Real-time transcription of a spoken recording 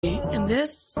And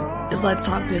this is Let's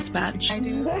Talk Dispatch. I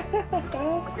do.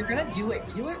 You're going to do it.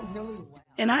 Do it really well.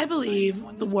 And I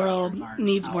believe the world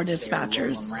needs more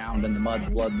dispatchers. Around in the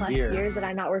mud, blood, and beer. Years that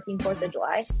I'm not working 4th of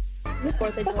July.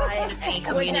 4th of July. Hey,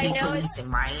 community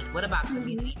policing, right? What about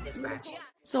community dispatch?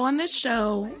 So on this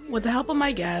show, with the help of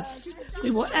my guests, we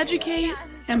will educate,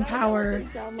 empower,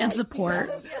 and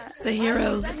support the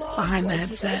heroes behind the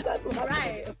headset.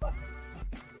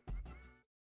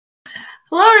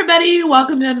 Hello, everybody.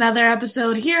 Welcome to another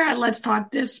episode here at Let's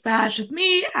Talk Dispatch with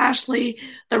me, Ashley,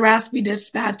 the Raspy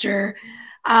Dispatcher.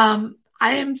 I'm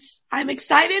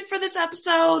excited for this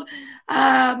episode,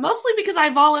 mostly because I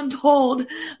voluntold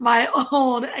my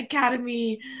old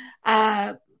academy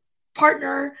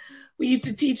partner. We used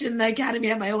to teach in the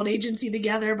academy at my old agency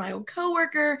together, my old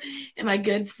coworker and my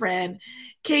good friend,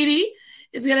 Caity,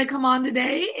 is going to come on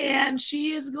today, and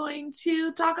she is going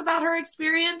to talk about her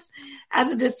experience as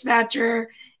a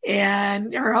dispatcher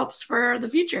and her hopes for the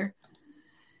future.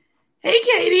 Hey,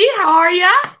 Caity, how are ya?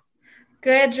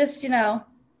 Good. Just,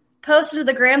 posted to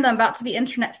the gram that I'm about to be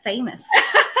internet famous.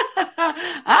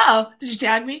 Oh, did you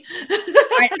tag me?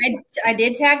 I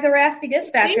did tag the Raspy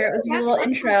Dispatcher. It was a little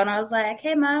intro, and I was like,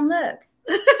 hey, Mom, look.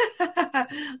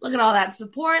 Look at all that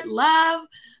support, love.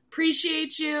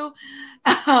 Appreciate you.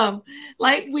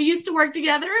 Like we used to work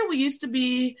together. We used to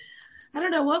be, I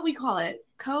don't know what we call it,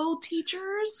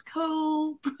 co-teachers,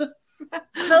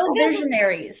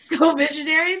 co-visionaries.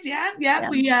 Co-visionaries, yeah.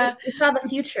 We saw the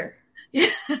future. Yeah,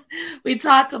 we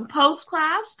taught some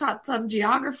post-class, taught some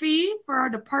geography for our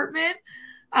department.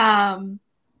 And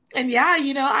yeah,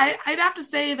 I'd have to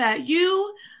say that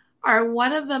you are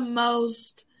one of the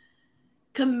most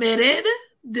committed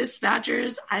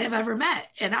dispatchers I have ever met.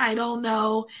 And I don't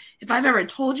know if I've ever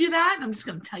told you that. I'm just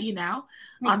going to tell you now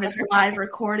on this live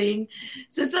recording.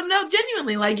 So no,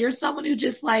 genuinely, like you're someone who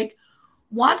just like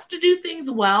wants to do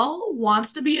things well,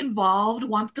 wants to be involved,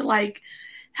 wants to like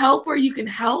help where you can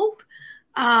help.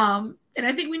 And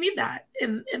I think we need that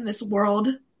in this world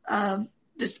of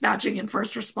dispatching and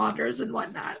first responders and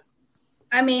whatnot.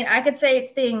 I mean, I could say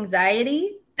it's the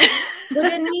anxiety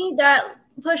within me that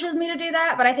pushes me to do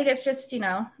that, but I think it's just,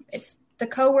 it's the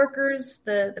coworkers,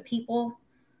 the people,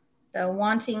 the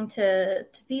wanting to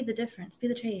be the difference, be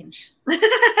the change.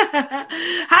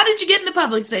 How did you get into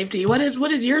public safety? What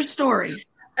is your story?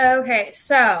 Okay,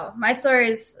 so my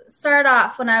story started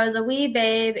off when I was a wee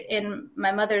babe in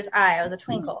my mother's eye. I was a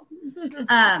twinkle.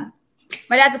 My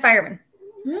dad's a fireman.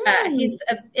 He's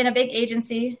in a big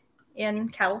agency in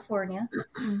California.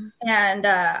 And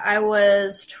I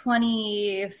was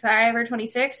 25 or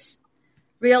 26,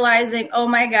 realizing, oh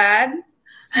my God,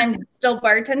 I'm still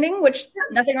bartending, which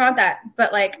nothing wrong with that.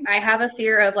 But like, I have a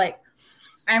fear of like,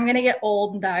 I'm going to get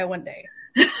old and die one day.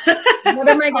 What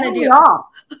am I going to do?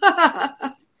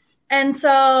 And so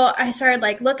I started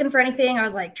like looking for anything. I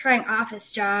was like trying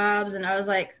office jobs, and I was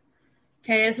like,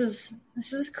 okay, this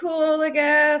is cool, I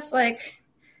guess. Like,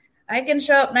 I can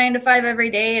show up 9 to 5 every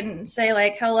day and say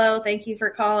like, hello, thank you for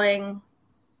calling.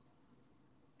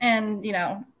 And,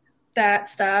 that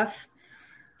stuff.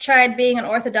 Tried being an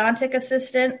orthodontic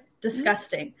assistant.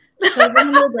 Disgusting.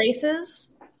 Children with braces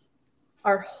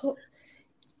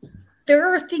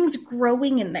there are things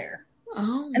growing in there.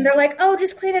 Oh. And they're like, oh,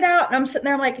 just clean it out. And I'm sitting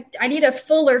there, I'm like, I need a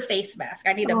fuller face mask.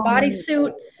 I need a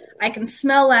bodysuit. I can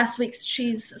smell last week's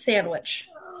cheese sandwich.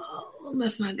 Oh,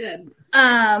 that's not good.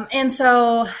 And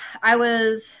so I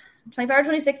was 25 or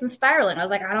 26 and spiraling. I was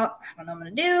like, I don't know what I'm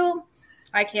going to do.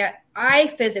 I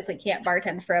physically can't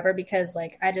bartend forever because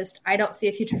like, I don't see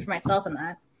a future for myself in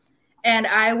that. And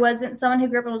I wasn't someone who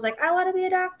grew up and was like, I want to be a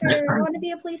doctor. I want to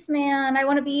be a policeman. I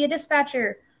want to be a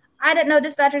dispatcher. I didn't know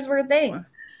dispatchers were a thing.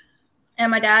 And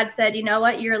my dad said, you know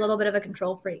what? You're a little bit of a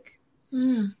control freak.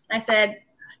 I said,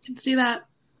 I can see that.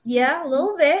 Yeah, a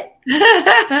little bit.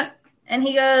 And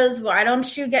he goes, why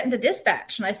don't you get into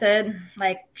dispatch? And I said,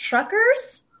 like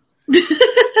truckers?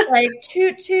 Like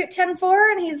toot, toot,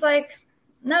 10-4? And he's like,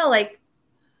 no, like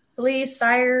police,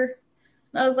 fire.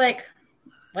 And I was like,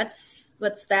 what's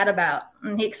that about?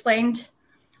 And he explained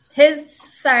his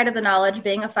side of the knowledge,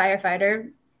 being a firefighter,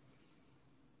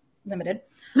 limited.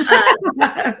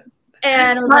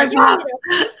 And I was like,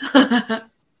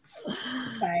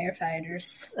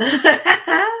 firefighters,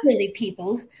 really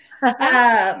people.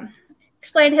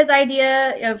 Explained his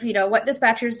idea of, what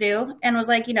dispatchers do, and was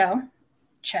like,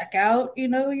 check out,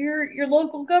 your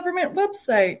local government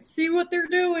website, see what they're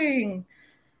doing.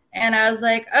 And I was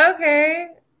like, okay.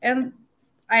 And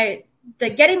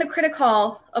getting the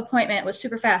critical appointment was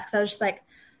super fast because I was just like,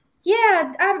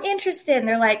 yeah, I'm interested. And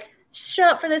they're like, show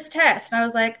up for this test. And I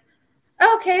was like,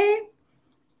 okay.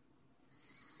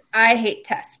 I hate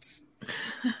tests.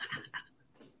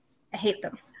 I hate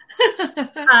them.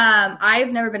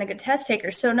 I've never been a good test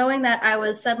taker. So knowing that I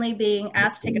was suddenly being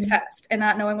asked to take a test and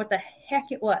not knowing what the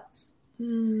heck it was,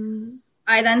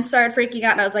 I then started freaking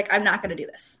out and I was like, I'm not going to do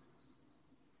this.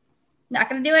 Not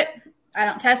going to do it. I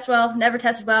don't test well, never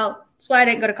tested well. That's why I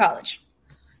didn't go to college.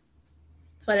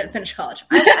 That's why I didn't finish college.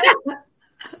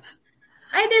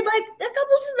 I did like a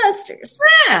couple semesters.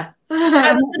 Yeah.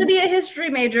 I was going to be a history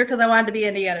major because I wanted to be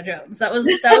Indiana Jones. That was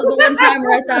the one time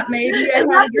where I thought maybe I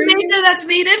had a dream. Major that's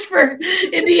needed for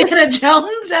Indiana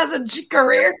Jones as a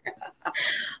career.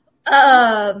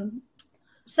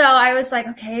 So I was like,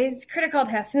 okay, it's critical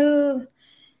tests. Ooh.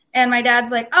 And my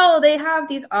dad's like, oh, they have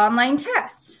these online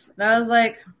tests. And I was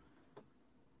like,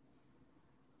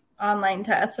 online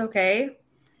tests, okay.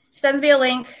 He sends me a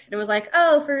link. It was like,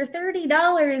 oh, for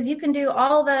 $30, you can do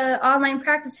all the online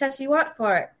practice tests you want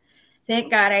for it. Thank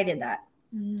God I did that.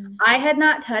 I had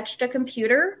not touched a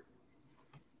computer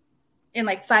in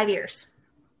like 5 years.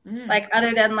 Like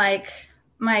other than like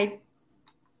my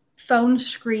phone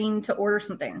screen to order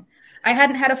something. I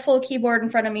hadn't had a full keyboard in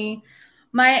front of me.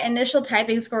 My initial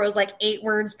typing score was like 8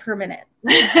 words per minute.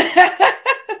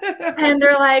 And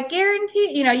they're like,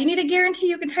 guarantee, you need a guarantee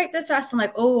you can type this fast. I'm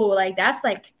like, oh, like that's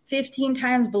like 15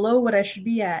 times below what I should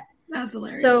be at. That's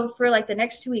hilarious. So for like the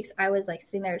next 2 weeks, I was like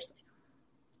sitting there just like,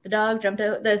 the dog jumped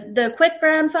over, the quick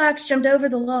brown fox jumped over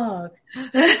the log.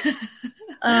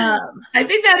 I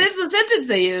think that is the sentence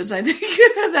they use. I think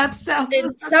that sounds.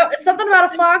 It's something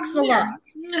about a fox and a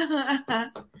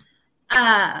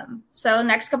log. So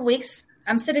next couple weeks,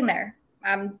 I'm sitting there.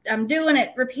 I'm doing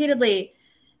it repeatedly.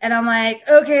 And I'm like,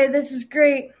 okay, this is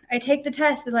great. I take the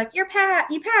test. They're like, you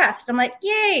passed. I'm like,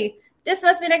 yay. This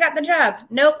must mean I got the job.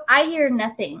 Nope. I hear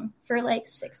nothing for like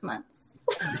 6 months.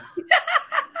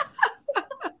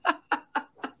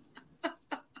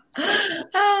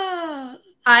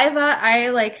 I thought I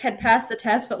like had passed the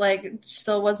test, but like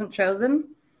still wasn't chosen.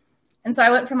 And so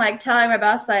I went from like telling my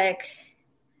boss like,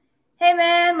 hey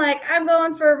man, like I'm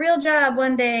going for a real job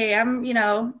one day.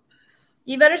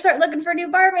 You better start looking for a new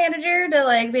bar manager, to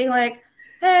like being like,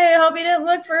 hey, I hope you didn't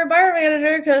look for a bar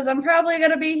manager because I'm probably going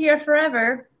to be here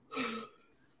forever.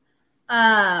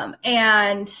 And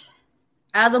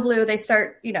out of the blue, they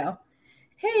start,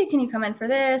 hey, can you come in for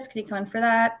this? Can you come in for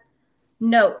that?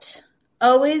 Note,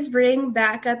 always bring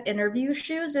backup interview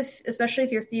shoes, especially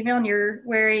if you're female and you're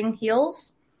wearing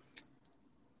heels.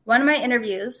 One of my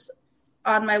interviews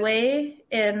on my way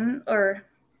in, or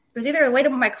it was either a way to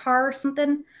my car or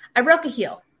something, I broke a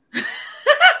heel.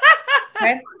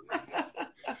 Okay.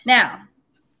 Now,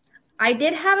 I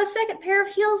did have a second pair of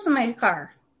heels in my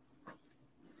car.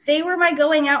 They were my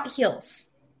going out heels.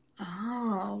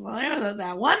 Oh, well,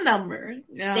 that one number.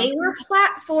 Yeah. They were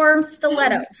platform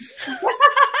stilettos.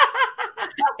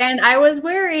 And I was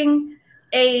wearing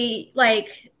a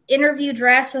like interview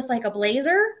dress with like a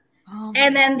blazer. Oh,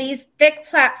 and then these thick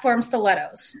platform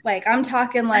stilettos. Like I'm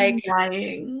talking like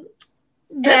dying.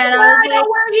 And I don't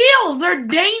wear heels. They're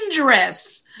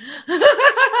dangerous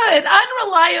and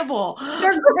unreliable.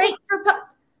 They're great for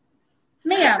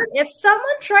ma'am, if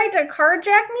someone tried to carjack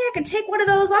me, I could take one of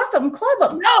those off them, club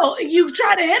them. No, you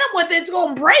try to hit them with it, it's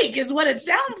going to break, is what it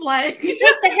sounds like. You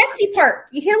take the hefty part.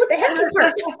 You hit it with the hefty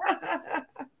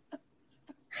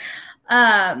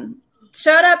part.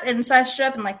 Showed up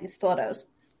in like these stilettos.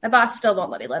 My boss still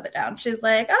won't let me live it down. She's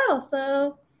like, oh, so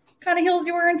what kind of heels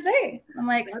you wearing today? I'm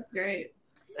like, that's great.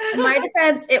 In my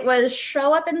defense, it was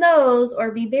show up in those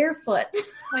or be barefoot. Oh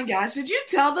my gosh. Did you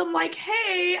tell them like,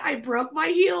 hey, I broke my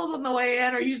heels on the way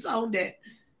in, or you just owned it?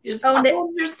 You just owned it.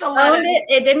 Owned it.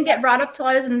 It didn't get brought up till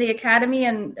I was in the academy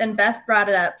and Beth brought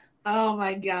it up. Oh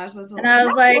my gosh. And I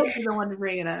was like, you don't want to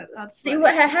bring it up. See,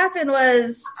 what had happened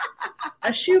was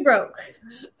a shoe broke.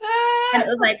 And it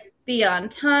was like, be on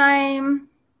time,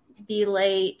 be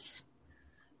late.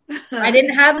 I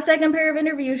didn't have a second pair of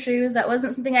interview shoes. That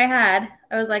wasn't something I had.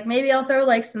 I was like, maybe I'll throw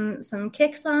like some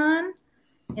kicks on,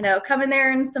 come in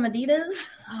there in some Adidas.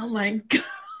 Oh my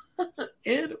God.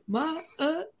 In my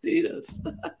Adidas.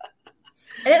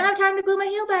 I didn't have time to glue my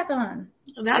heel back on.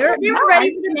 They were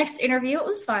ready for the next interview. It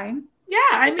was fine. Yeah.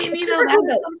 I mean,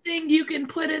 that's something you can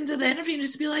put into the interview and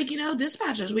just be like,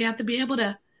 dispatchers, we have to be able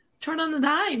to turn on the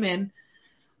dime and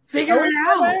figure it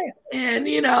out and,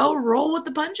 roll with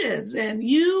the punches. And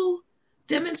you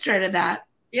demonstrated that.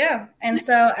 Yeah. And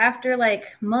so after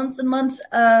like months and months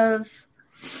of,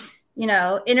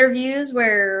 interviews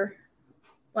where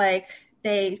like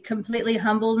they completely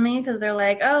humbled me because they're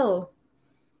like, oh,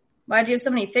 why do you have so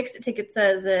many fix-it tickets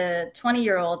as a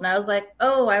 20-year-old? And I was like,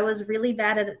 oh, I was really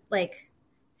bad at like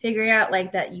figuring out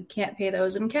like that you can't pay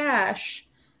those in cash.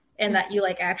 and that you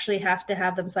like actually have to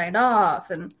have them signed off,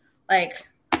 and like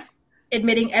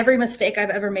admitting every mistake I've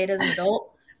ever made as an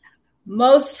adult.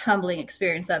 Most humbling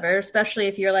experience ever, especially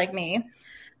if you're like me.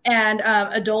 And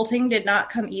adulting did not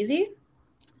come easy.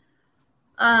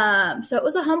 So it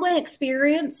was a humbling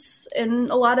experience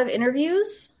in a lot of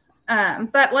interviews.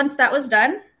 But once that was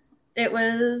done, it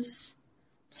was,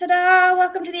 ta-da,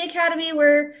 welcome to the academy,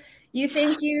 where you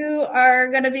think you are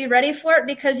going to be ready for it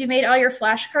because you made all your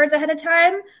flashcards ahead of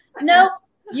time. No,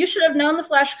 you should have known the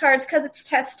flashcards because it's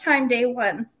test time day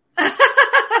 1.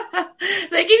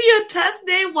 They give you a test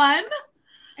day 1? I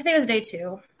think it was day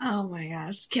 2. Oh my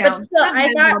gosh. Count. But still,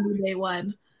 I thought day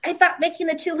 1. I thought making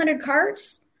the 200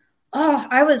 cards. Oh,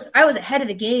 I was ahead of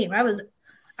the game. I was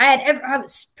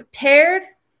prepared.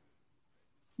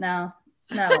 No,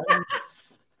 I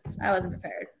wasn't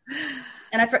prepared.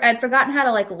 And I'd forgotten how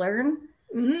to like learn.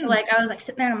 Mm-hmm. So like I was like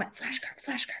sitting there and I'm like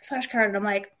flashcard. And I'm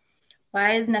like,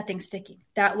 why is nothing sticking?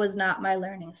 That was not my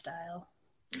learning style.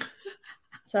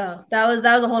 So that was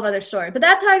a whole other story. But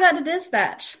that's how I got to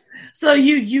dispatch. So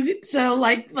so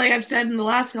like I've said in the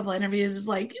last couple of interviews, is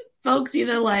like folks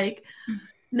either like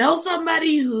know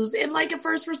somebody who's in like a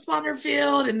first responder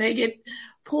field and they get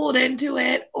pulled into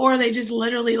it, or they just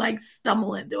literally like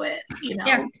stumble into it,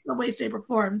 some way, shape, or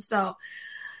form. So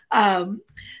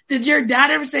did your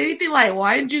dad ever say anything like,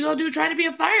 why did you go trying to be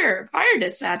a fire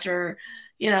dispatcher?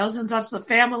 Since that's the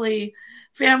family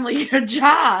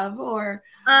job, or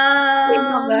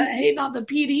hating on the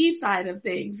PD side of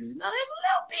things. There's a little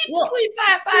beef between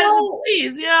firefighters and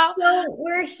police, So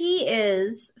where he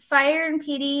is, fire and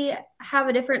PD have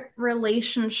a different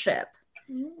relationship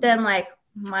than like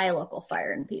my local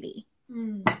fire and PD.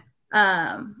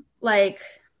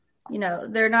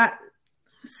 They're not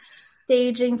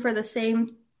staging for the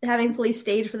same, having police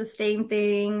stage for the same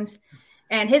things.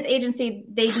 And his agency,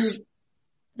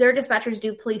 their dispatchers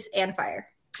do police and fire.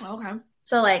 Okay.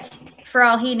 So like for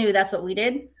all he knew, that's what we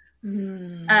did.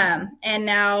 And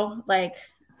now like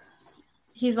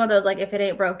he's one of those like, if it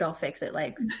ain't broke, don't fix it.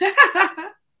 Like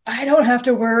I don't have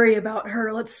to worry about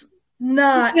her. Let's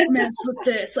not mess with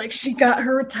this. Like she got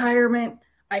her retirement.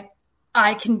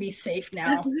 I can be safe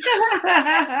now.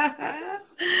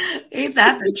 Ain't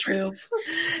that the truth?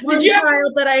 One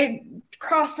child that I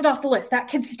crossed it off the list. That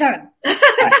kid's done.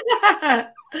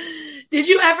 Did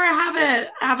you ever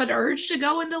have an urge to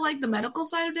go into like the medical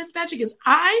side of dispatching? Because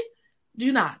I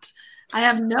do not. I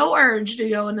have no urge to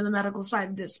go into the medical side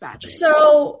of dispatching.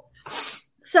 So,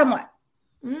 somewhat.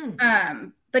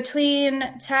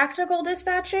 Between tactical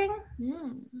dispatching,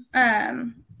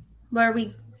 where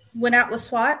we went out with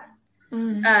SWAT,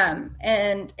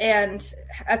 and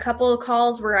a couple of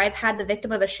calls where I've had the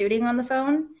victim of a shooting on the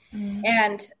phone,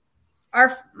 and our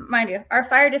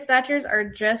fire dispatchers are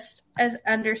just as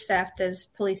understaffed as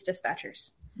police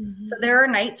dispatchers. So there are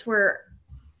nights where,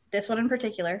 this one in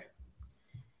particular,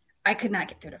 I could not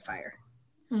get through to fire.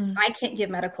 I can't give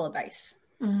medical advice.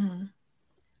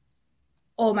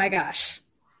 Oh my gosh.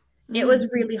 It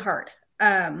was really hard.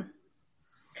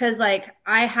 Because like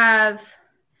I have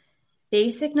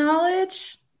basic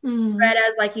knowledge, read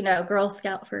as like, Girl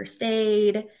Scout first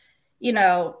aid,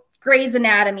 Grey's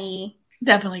Anatomy.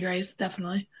 Definitely, Grace.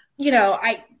 Definitely.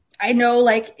 I know,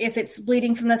 like, if it's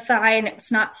bleeding from the thigh and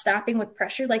it's not stopping with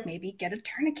pressure, like, maybe get a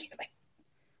tourniquet.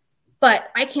 But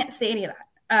I can't say any of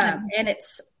that. And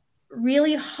it's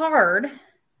really hard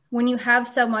when you have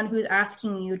someone who's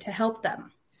asking you to help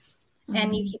them.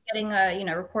 And you keep getting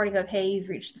a, recording of, hey, you've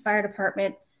reached the fire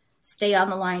department. Stay on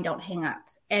the line. Don't hang up.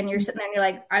 And you're sitting there and you're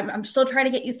like, I'm still trying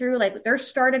to get you through. Like, they're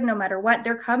started no matter what.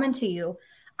 They're coming to you.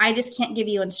 I just can't give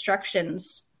you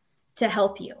instructions to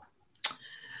help you.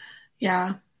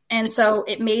 Yeah. And so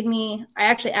it made me, I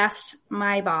actually asked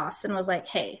my boss and was like,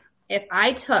 hey, if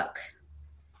I took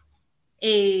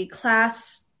a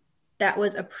class that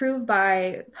was approved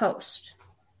by Post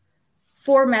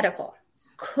for medical,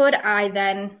 could I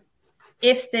then,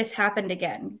 if this happened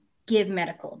again, give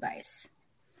medical advice?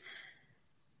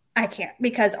 I can't,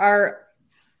 because our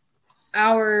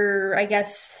I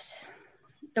guess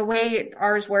the way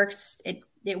ours works,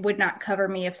 it would not cover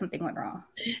me if something went wrong.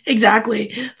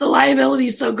 Exactly. The liability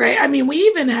is so great. I mean, we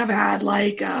even have had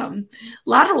like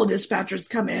lateral dispatchers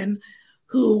come in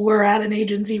who were at an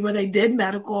agency where they did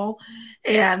medical,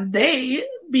 and they,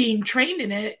 being trained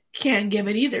in it, can't give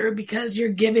it either, because you're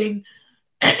giving,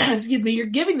 you're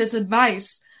giving this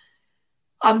advice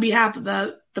on behalf of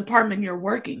the department you're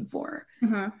working for.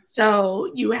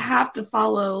 So you have to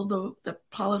follow the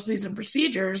policies and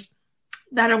procedures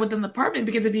that are within the department,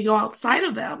 because if you go outside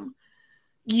of them,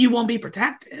 you won't be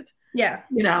protected. Yeah.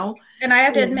 And I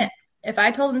have to admit, if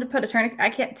I told them to put a tourniquet, I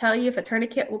can't tell you if a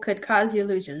tourniquet could cause you to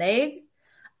lose your leg.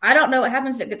 I don't know what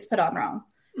happens if it gets put on wrong.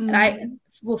 And I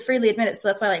will freely admit it. So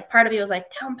that's why, like, part of me was like,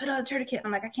 tell them put on a tourniquet.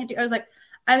 I'm like, I can't do it. I was like,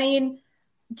 I mean,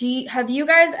 have you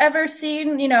guys ever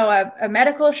seen, a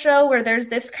medical show where there's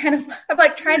this kind of, I'm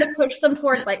like trying to push them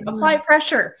towards like apply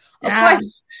pressure. Yeah.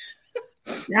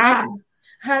 Yeah.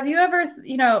 Have you ever,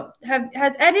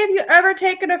 has any of you ever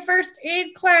taken a first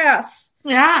aid class?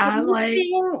 Yeah. Have you Like,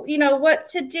 seen, what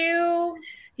to do?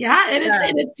 Yeah.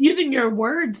 And it's using your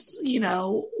words,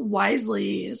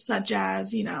 wisely, such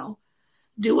as,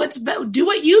 do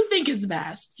what you think is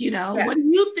best. What do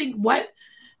you think?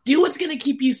 Do what's going to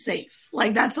keep you safe.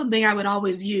 Like, that's something I would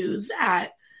always use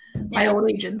at my old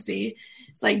agency.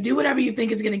 It's like, do whatever you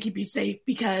think is going to keep you safe,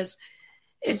 because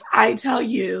if I tell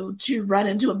you to run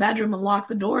into a bedroom and lock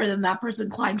the door, then that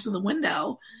person climbs through the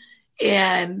window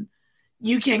and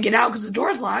you can't get out because the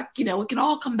door's locked. It can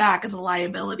all come back as a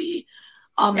liability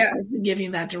on the person giving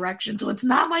you that direction. So it's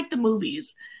not like the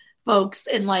movies, folks.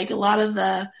 And like a lot of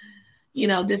the,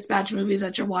 dispatch movies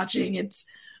that you're watching, it's,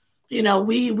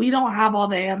 we don't have all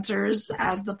the answers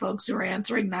as the folks who are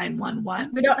answering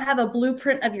 911. We don't have a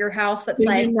blueprint of your house that's We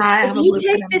like, do not have if a you blueprint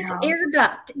take of this your house. air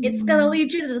duct, it's going to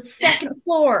lead you to the second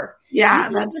floor. Yeah,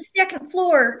 You take the second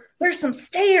floor. There's some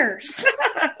stairs.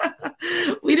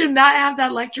 We do not have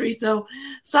that luxury. So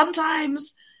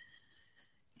sometimes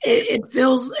it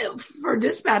feels, for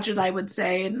dispatchers, I would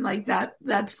say, and like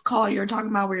that's call you're talking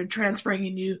about where you're transferring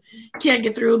and you can't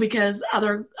get through because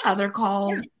other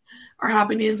calls are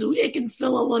happening, is it can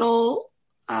feel a little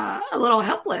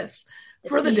helpless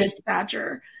for the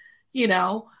dispatcher,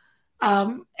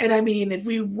 And I mean, if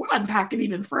we unpack it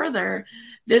even further,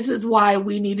 this is why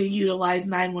we need to utilize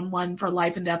 911 for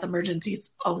life and death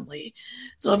emergencies only.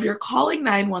 So if you're calling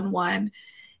 911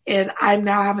 and I'm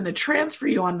now having to transfer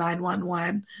you on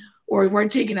 911, or we're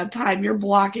taking up time, you're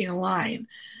blocking a line.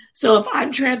 So if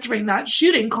I'm transferring that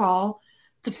shooting call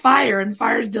to fire, and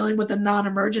fire's dealing with a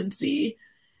non-emergency,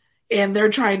 and they're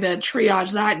trying to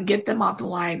triage that and get them off the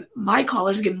line, my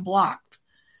caller's getting blocked,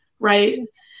 right?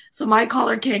 So my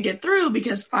caller can't get through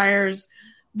because fire's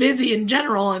busy in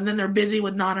general, and then they're busy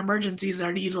with non-emergencies that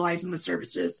are utilizing the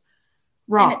services.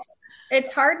 Wrong. And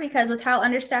it's hard because with how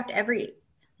understaffed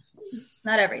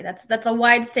that's a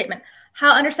wide statement.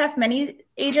 How understaffed many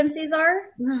agencies are.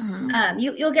 Mm-hmm.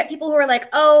 You'll get people who are like,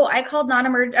 oh, I called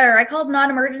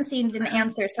non-emergency and didn't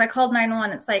answer, so I called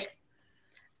 911. It's like,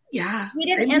 yeah, we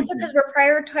didn't answer because we're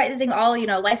prioritizing all,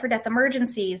 life or death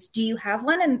emergencies. Do you have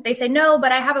one? And they say, no,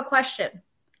 but I have a question.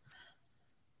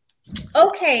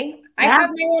 Okay, I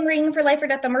have my own ringing for life or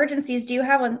death emergencies. Do you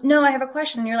have one? No, I have a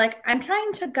question. And you're like, I'm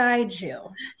trying to guide you.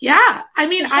 Yeah, I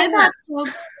mean, I've had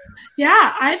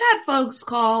folks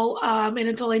call, and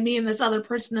it's only me and this other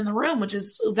person in the room, which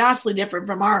is vastly different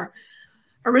from our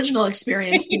original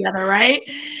experience together, right?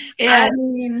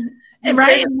 And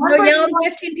right, no yelling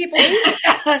 15 people.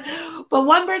 But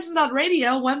one person's on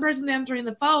radio, one person answering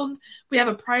the phones. We have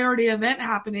a priority event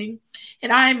happening,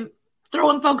 and I'm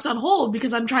throwing folks on hold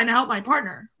because I'm trying to help my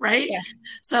partner, right? Yeah.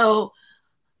 So,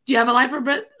 do you have a life or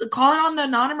death? Call it on the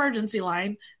non-emergency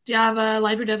line. Do you have a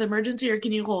life or death emergency, or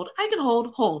can you hold? I can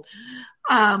hold.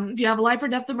 Do you have a life or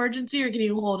death emergency, or can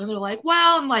you hold? And they're like,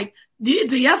 well, I'm like, do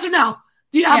yes or no?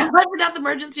 Do you have a life or death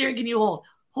emergency, or can you hold?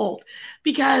 Hold,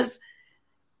 because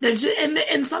there's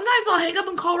and sometimes I'll hang up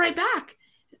and call right back.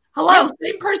 Hello,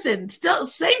 same person, still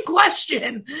same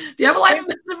question. Do you have a life or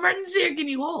death emergency, or can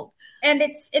you hold? And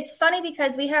it's funny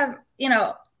because we have,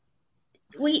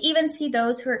 we even see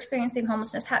those who are experiencing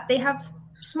homelessness. They have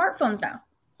smartphones now.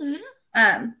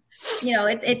 Mm-hmm.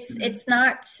 It's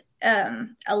not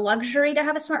a luxury to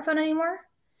have a smartphone anymore.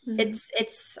 Mm-hmm.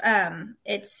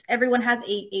 It's everyone has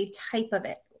a type of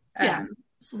it.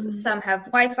 Some have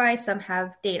Wi-Fi, some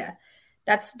have data.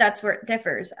 That's where it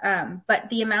differs. But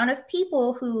the amount of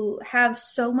people who have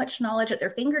so much knowledge at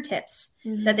their fingertips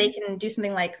that they can do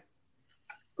something like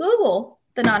Google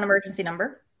the non-emergency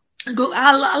number. Let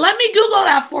me Google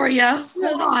that for you.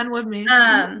 Hold on with me.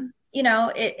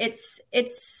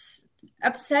 It's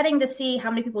upsetting to see how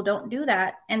many people don't do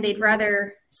that, and they'd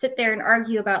rather sit there and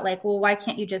argue about like, well, why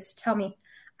can't you just tell me?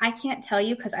 I can't tell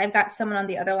you because I've got someone on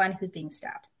the other line who's being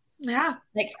stabbed. Yeah.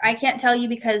 Like, I can't tell you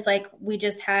because like we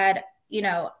just had,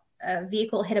 a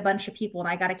vehicle hit a bunch of people and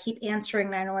I got to keep answering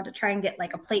 911 to try and get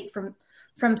like a plate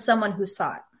from someone who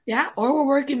saw it. Yeah. Or we're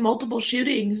working multiple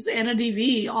shootings and a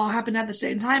DV all happen at the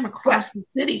same time across the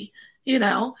city.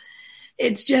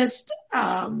 It's just,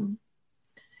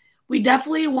 we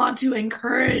definitely want to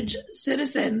encourage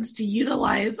citizens to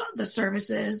utilize the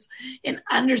services and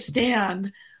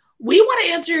understand we want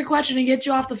to answer your question and get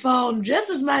you off the phone just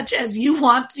as much as you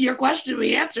want your question to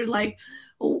be answered. Like,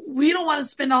 we don't want to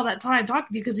spend all that time talking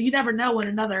to you because you never know when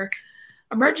another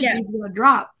emergency is going to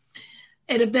drop.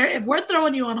 And if we're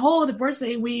throwing you on hold, if we're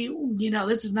saying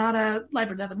this is not a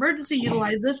life or death emergency,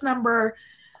 utilize this number,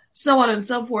 so on and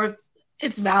so forth,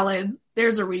 it's valid.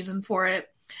 There's a reason for it.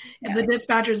 If the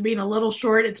dispatcher is being a little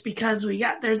short, it's because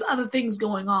there's other things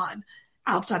going on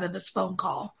outside of this phone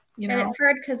call. And it's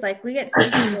hard because like we get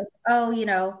some people,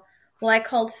 I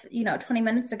called 20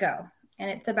 minutes ago,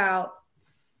 and it's about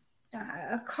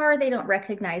a car they don't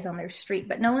recognize on their street,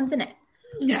 but no one's in it.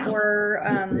 Yeah. Or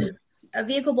a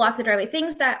vehicle blocked the driveway.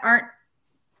 Things that aren't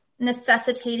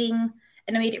necessitating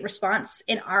an immediate response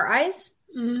in our eyes,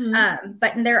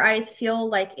 but in their eyes feel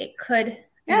like it could.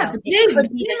 Yeah, it's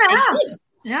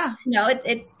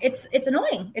it's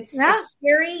annoying. It's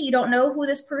scary. You don't know who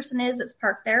this person is that's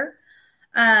parked there,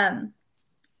 and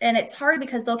it's hard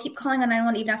because they'll keep calling on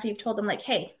 911 even after you've told them, like,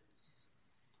 hey.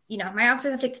 My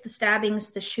officers have to get to the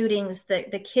stabbings, the shootings,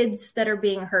 the kids that are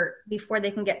being hurt before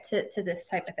they can get to this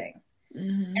type of thing.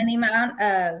 Mm-hmm. And the amount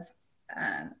of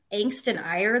angst and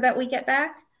ire that we get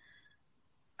back.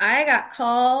 I got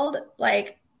called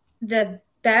like the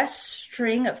best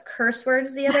string of curse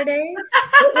words the other day.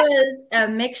 It was a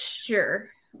mixture.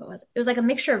 What was it? It was like a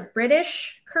mixture of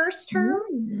British curse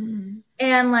terms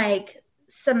and like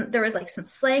there was like some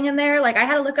slang in there. Like I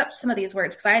had to look up some of these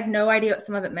words because I had no idea what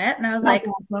some of it meant. And I was like,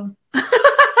 awesome.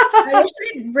 I wish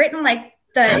I had written like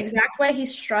the exact way he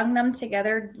strung them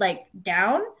together, like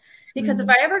down. Because if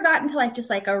I ever got into like just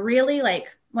like a really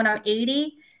like when I'm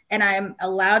 80 and I'm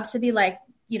allowed to be like,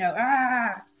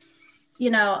 I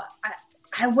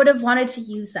would have wanted to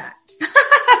use that.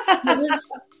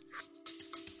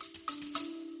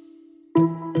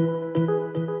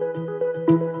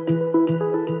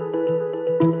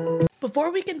 Before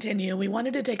we continue, we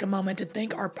wanted to take a moment to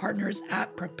thank our partners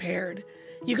at Prepared.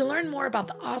 You can learn more about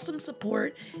the awesome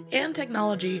support and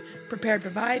technology Prepared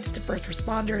provides to first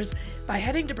responders by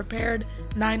heading to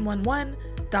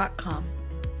prepared911.com.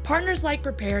 Partners like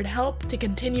Prepared help to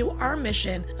continue our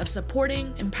mission of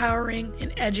supporting, empowering,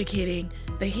 and educating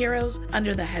the heroes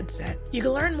under the headset. You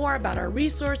can learn more about our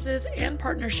resources and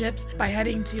partnerships by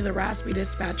heading to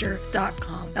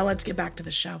theraspidispatcher.com. Now let's get back to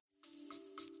the show.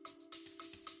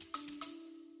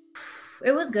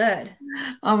 It was good.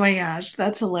 Oh my gosh,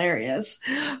 that's hilarious.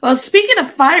 Well, speaking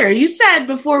of fire, you said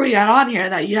before we got on here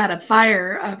that you had a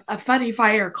funny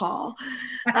fire call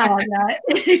that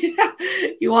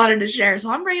you wanted to share. So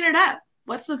I'm bringing it up.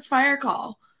 What's this fire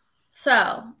call?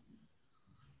 So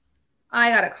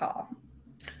I got a call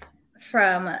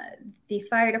from the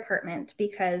fire department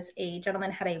because a gentleman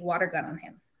had a water gun on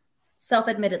him,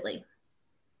 self-admittedly.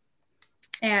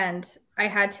 And I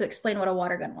had to explain what a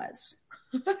water gun was.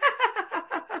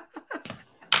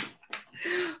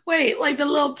 Wait, like the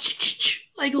little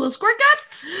like a little squirt gun?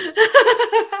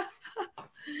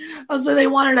 Oh, so they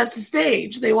wanted us to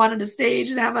stage. They wanted to stage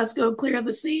and have us go clear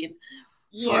the scene.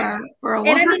 Yeah. For a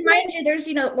and I mean, mind you, there's,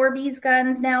 Orbeez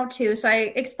guns now too. So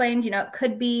I explained, it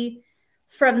could be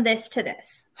from this to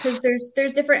this. Because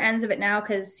there's different ends of it now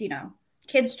because,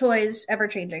 kids' toys ever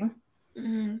changing.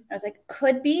 Mm-hmm. I was like,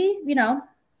 could be,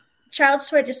 child's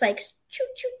toy just like choo,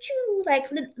 choo, choo,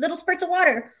 like little spurts of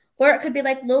water. Or it could be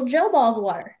like little gel balls of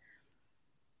water.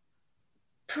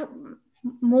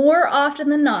 More often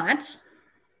than not,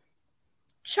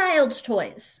 child's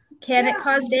toys. Can it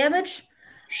cause damage?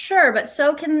 Sure, but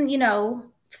so can,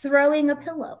 throwing a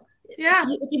pillow. Yeah.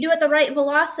 If you do it the right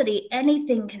velocity,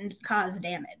 anything can cause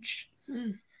damage.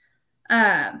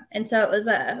 And so it was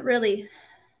a really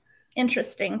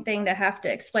interesting thing to have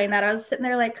to explain that. I was sitting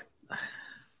there like,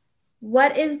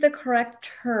 what is the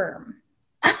correct term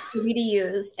for me to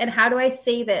use? And how do I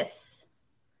say this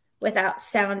without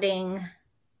sounding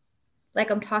like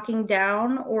I'm talking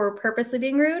down or purposely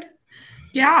being rude?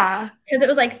 Yeah. Because it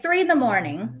was like 3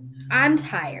 a.m. I'm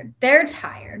tired. They're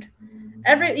tired.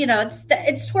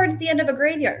 It's towards the end of a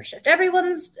graveyard shift.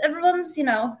 Everyone's,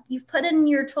 you've put in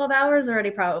your 12 hours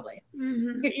already, probably.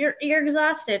 Mm-hmm. You're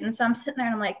exhausted. And so I'm sitting there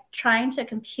and I'm like trying to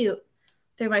compute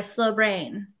through my slow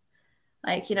brain.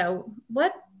 Like,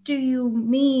 what do you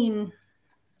mean?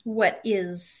 What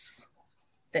is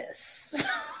this?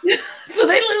 So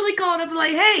they literally called up and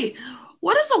like, hey,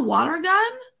 what is a water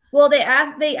gun? Well, they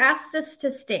asked us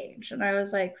to stage. And I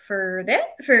was like, for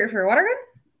a water gun?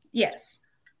 Yes.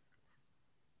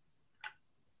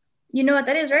 You know what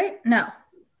that is, right? No.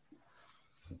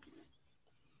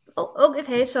 Oh,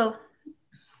 okay. So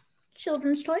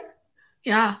children's toy?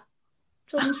 Yeah.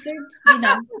 Children's toy,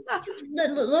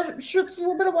 shoots a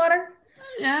little bit of water.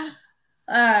 Yeah.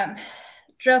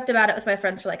 joked about it with my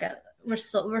friends for like we're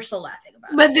still laughing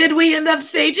about it. But did we end up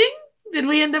staging? Did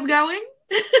we end up going?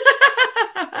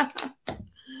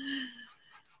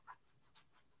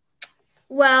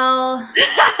 Well,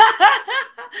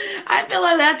 I feel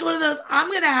like that's one of those, I'm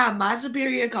going to have my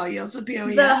superior call your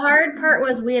superior. the hard part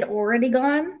was we had already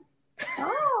gone.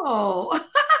 Oh.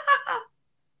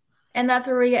 And that's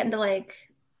where we get into like,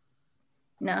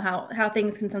 how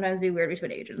things can sometimes be weird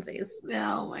between agencies.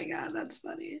 Oh my God, that's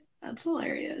funny. That's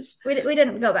hilarious. We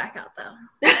didn't go back out though.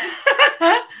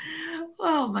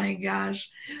 Oh my gosh.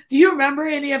 Do you remember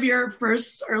any of your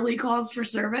first early calls for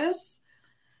service?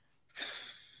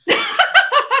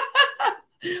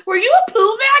 Were you a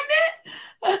poo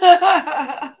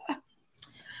magnet?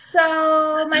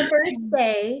 So my first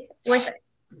day with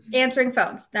answering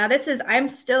phones. Now I'm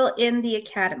still in the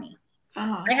academy.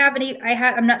 Uh-huh.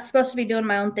 I'm not supposed to be doing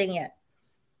my own thing yet,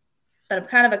 but I'm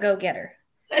kind of a go-getter.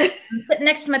 I'm sitting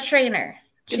next to my trainer.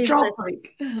 She's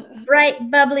this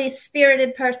bright, bubbly,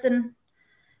 spirited person.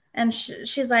 And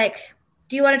she's like,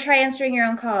 do you want to try answering your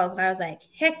own calls? And I was like,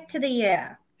 heck to the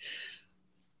yeah.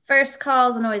 First call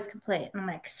is a noise complaint. And I'm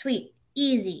like, sweet,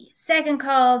 easy. Second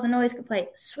call is a noise complaint.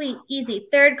 Sweet, easy.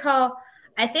 Third call,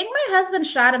 I think my husband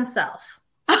shot himself.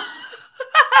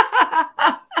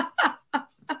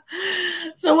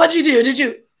 So what'd you do? Did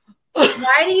you?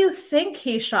 Why do you think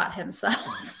he shot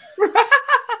himself?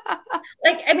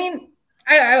 Like, I mean,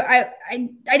 I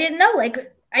didn't know.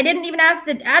 Like, I didn't even ask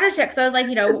the address yet because I was like,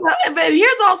 But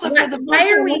here's also for the why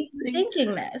are we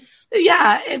thinking this?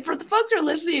 Yeah, and for the folks who are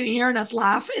listening and hearing us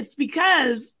laugh, it's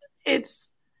because it's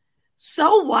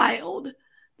so wild.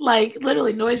 Like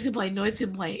literally noise complaint,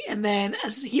 and then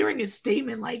hearing a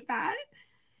statement like that,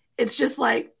 it's just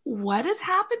like, what is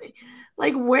happening?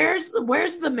 Like, where's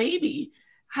the maybe?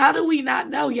 How do we not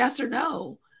know? Yes or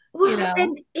no? Well,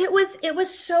 and it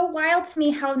was so wild to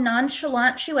me how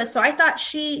nonchalant she was. So I thought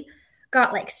she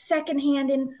got like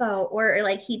secondhand info, or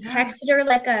like he texted her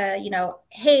like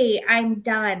hey, I'm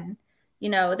done.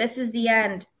 This is the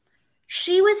end.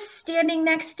 She was standing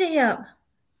next to him.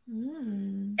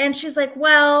 And she's like,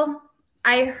 well,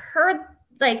 I heard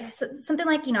like something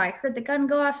like, I heard the gun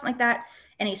go off, something like that.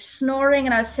 And he's snoring.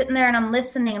 And I was sitting there and I'm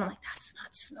listening. And I'm like, that's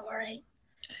not snoring.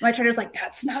 My trainer's like,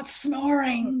 that's not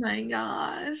snoring. Oh my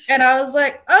gosh. And I was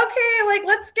like, okay, like,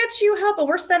 let's get you help. And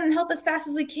we're sending help as fast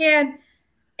as we can.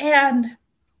 And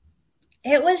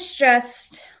it was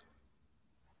just,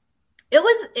 it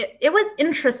was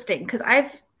interesting because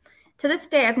to this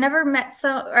day, I've never met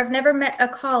a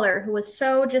caller who was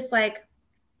so just like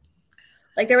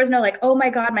there was no like, oh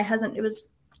my God, my husband, it was,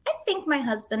 I think my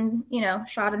husband,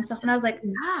 shot himself. And I was like,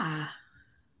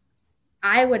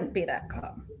 I wouldn't be that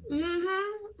calm.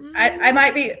 Mm-hmm.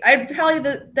 I'd probably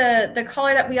the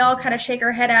caller that we all kind of shake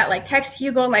our head at, like text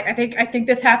you going like, I think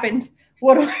this happened.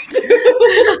 What do I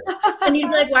do? And you'd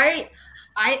be like, why?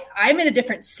 I'm in a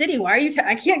different city. Why are you?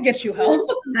 I can't get you help.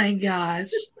 Oh my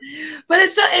gosh. But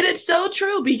it's so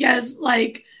true because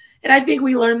like, and I think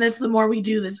we learn this the more we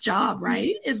do this job,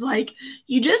 right? Is like,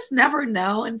 you just never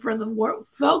know. And for the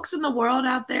folks in the world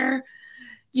out there,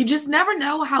 you just never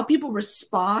know how people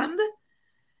respond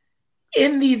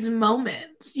in these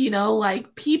moments.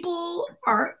 Like people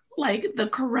are like, the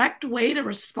correct way to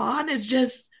respond is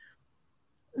just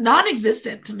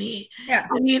non-existent to me. Yeah.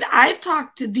 I mean, I've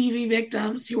talked to DV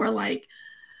victims who are like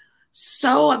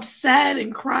so upset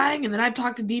and crying, and then I've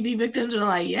talked to DV victims who are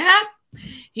like, yeah,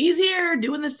 he's here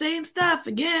doing the same stuff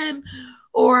again.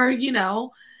 Or,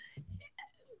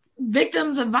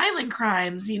 victims of violent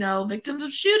crimes, victims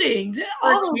of shootings,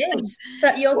 all kids. Things.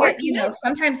 So you'll get,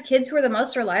 sometimes kids who are the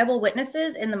most reliable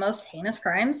witnesses in the most heinous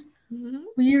crimes. Mm-hmm.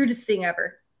 Weirdest thing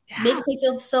ever. Yeah. Makes me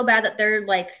feel so bad that they're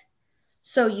like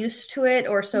so used to it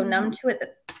or so numb to it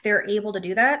that they're able to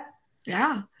do that.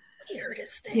 Yeah.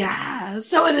 Weirdest thing. Yeah.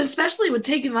 So, and especially with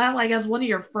taking that like as one of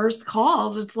your first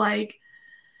calls, it's like,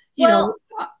 the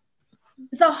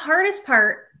hardest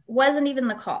part wasn't even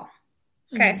the call.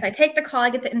 Okay. So I take the call, I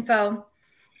get the info.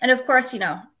 And of course,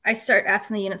 I start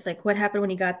asking the units like, what happened when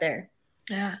you got there?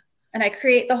 Yeah. And I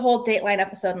create the whole Dateline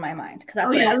episode in my mind. Because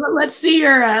that's let's see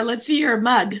your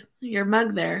mug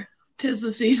there. 'Tis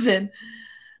the season.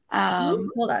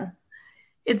 Hold on.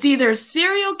 It's either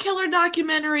serial killer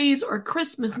documentaries or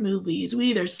Christmas movies. We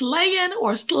either slaying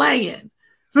or slaying.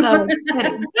 So,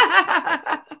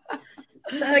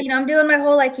 so I'm doing my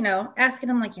whole asking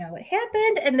them what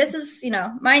happened, and this is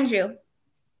mind you,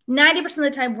 90% of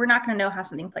the time we're not going to know how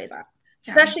something plays out,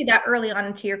 especially that early on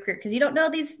into your career because you don't know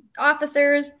these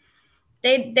officers.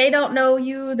 They don't know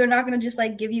you. They're not going to just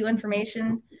give you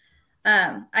information.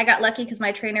 I got lucky because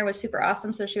my trainer was super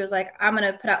awesome. So she was like, I'm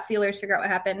going to put out feelers, figure out what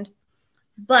happened.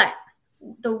 But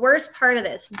the worst part of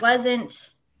this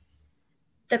wasn't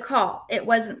the call. It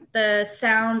wasn't the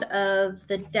sound of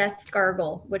the death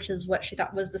gargle, which is what she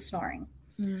thought was the snoring.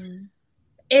 Mm.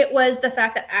 It was the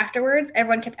fact that afterwards,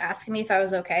 everyone kept asking me if I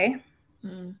was okay.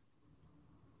 Mm.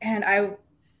 And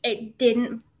it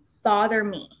didn't bother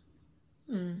me.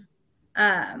 Mm.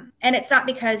 And it's not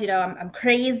because, I'm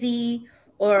crazy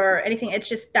or anything. It's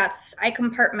just I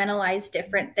compartmentalize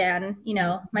different than,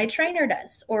 my trainer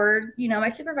does or, my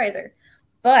supervisor.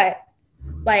 But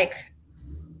like,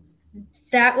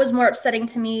 that was more upsetting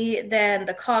to me than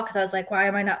the call because I was like, why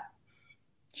am I not?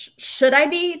 Should I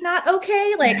be not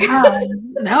okay? Like, yeah.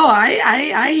 No,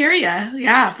 I hear you.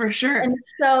 Yeah, for sure. And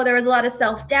so there was a lot of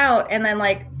self-doubt. And then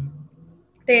like,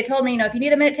 they had told me, if you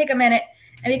need a minute, take a minute.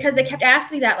 And because they kept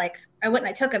asking me that, like, I went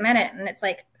and I took a minute and it's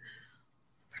like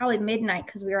probably midnight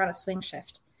because we were on a swing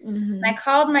shift. Mm-hmm. And I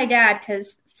called my dad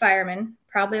because fireman,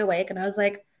 probably awake. And I was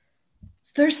like,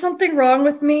 is there something wrong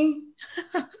with me?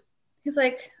 He's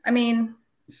like, I mean,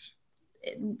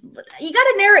 you got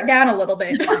to narrow it down a little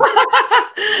bit.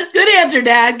 Good answer,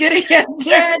 Dad. Good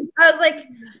answer. And I was like,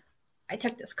 I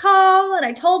took this call and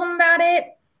I told him about it.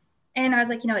 And I was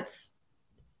like,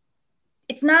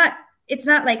 it's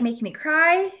not like making me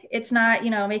cry. It's not,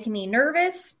 making me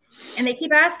nervous. And they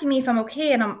keep asking me if I'm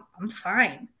okay. And I'm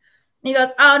fine. And he goes,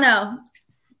 oh no,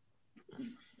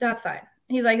 that's fine.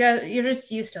 And he's like, you're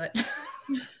just used to it.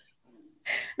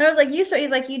 And I was like, used to it.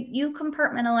 He's like, you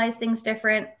compartmentalize things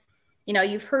different.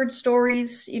 You've heard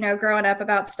stories, growing up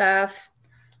about stuff.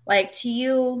 Like to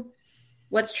you,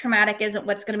 what's traumatic isn't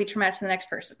what's going to be traumatic to the next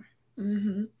person.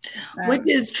 Mm-hmm. Which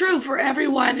is true for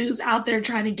everyone who's out there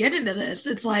trying to get into this.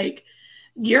 It's like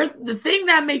the thing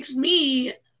that makes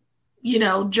me,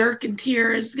 jerk and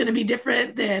tear is going to be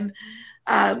different than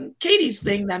Katie's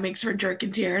thing that makes her jerk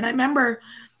and tear. And I remember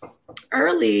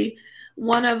early,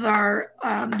 one of our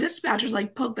dispatchers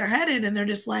like poked their head in and they're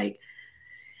just like,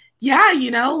 yeah,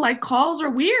 like calls are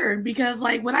weird because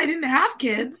like when I didn't have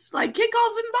kids, like kid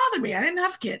calls didn't bother me. I didn't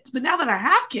have kids. But now that I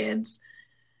have kids,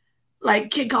 like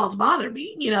kid calls bother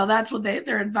me. That's what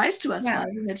their advice to us was.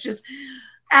 And it's just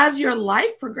as your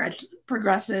life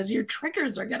progresses, your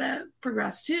triggers are going to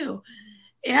progress too.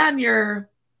 And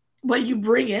what you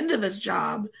bring into this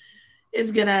job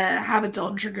is going to have its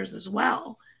own triggers as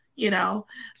well.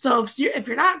 So if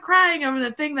you're not crying over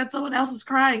the thing that someone else is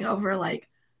crying over, like,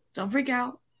 don't freak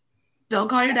out. Don't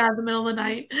call your dad in the middle of the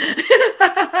night. He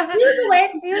was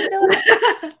awake. He was doing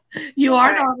it. You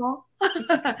are normal.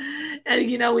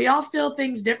 And, we all feel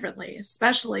things differently,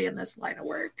 especially in this line of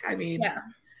work. I mean,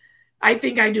 I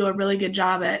think I do a really good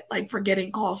job at, like,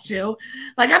 forgetting calls, too.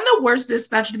 Like, I'm the worst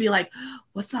dispatcher to be like,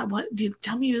 what's that? What? Do you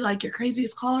tell me, like, your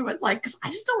craziest call? Or what? Like, because I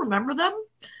just don't remember them.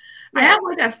 I have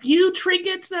like a few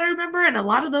trinkets that I remember, and a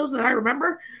lot of those that I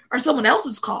remember are someone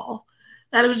else's call.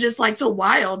 That it was just like so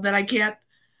wild that I can't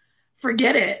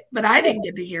forget it, but I didn't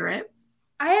get to hear it.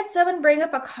 I had someone bring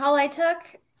up a call I took,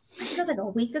 I think it was like a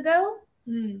week ago.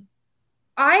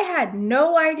 I had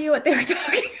no idea what they were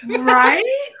talking about. Right?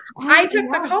 I took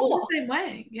the call. The same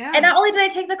way, yeah. And not only did I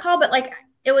take the call, but like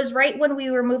it was right when we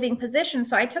were moving positions,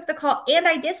 so I took the call and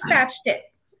I dispatched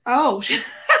it. Oh,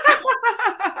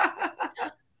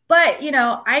 But,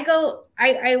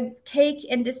 I take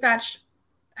and dispatch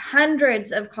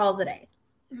hundreds of calls a day.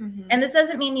 Mm-hmm. And this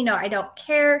doesn't mean, I don't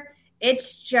care.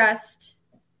 It's just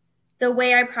the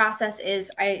way I process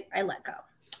is I let go.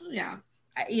 Yeah.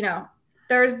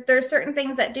 There's certain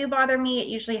things that do bother me. It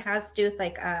usually has to do with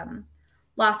like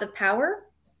loss of power.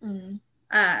 Mm-hmm.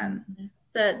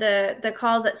 The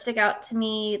calls that stick out to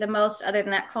me the most, other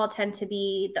than that call, tend to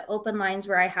be the open lines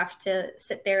where I have to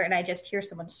sit there and I just hear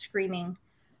someone screaming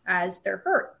as they're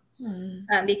hurt.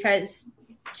 Because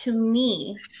to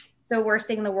me, the worst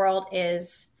thing in the world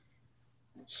is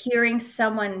hearing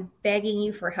someone begging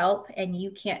you for help and you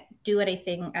can't do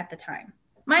anything at the time.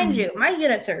 Mind you, my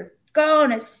units are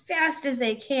going as fast as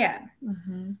they can.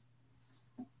 Mm-hmm.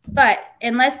 But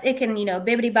unless it can,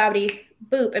 bibbity bobbity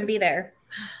boop and be there,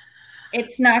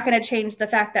 it's not going to change the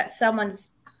fact that someone's,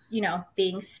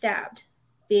 being stabbed,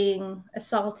 being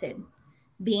assaulted,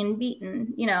 being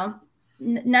beaten,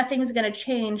 nothing's going to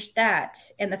change that.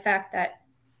 And the fact that,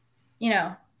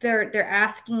 they're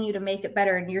asking you to make it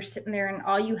better and you're sitting there and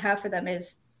all you have for them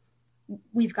is,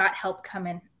 we've got help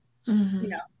coming. Mm-hmm.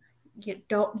 You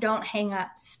don't hang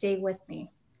up, stay with me.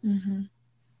 Mm-hmm.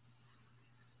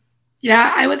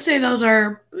 Yeah, I would say those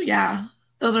are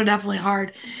definitely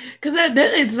hard because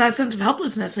it's that sense of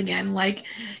helplessness again. Like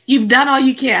you've done all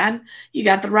you can, you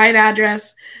got the right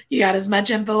address, you got as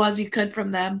much info as you could from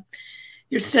them,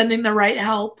 you're sending the right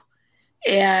help,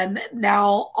 and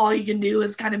now all you can do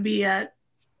is kind of be a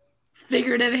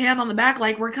figurative hand on the back,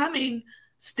 like, we're coming,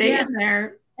 stay in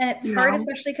there. And it's hard,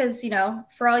 especially because,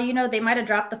 for all you know, they might have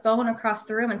dropped the phone across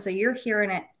the room. And so you're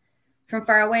hearing it from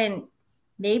far away. And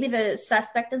maybe the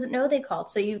suspect doesn't know they called.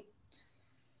 So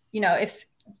if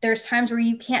there's times where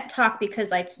you can't talk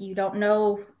because, like, you don't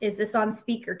know, is this on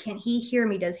speaker? Can he hear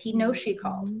me? Does he know she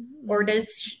called? Or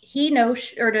does he know,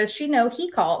 or does she know he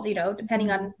called,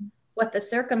 depending on what the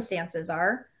circumstances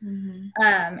are.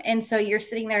 And so you're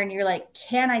sitting there and you're like,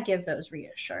 can I give those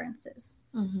reassurances?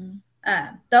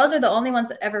 Those are the only ones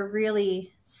that ever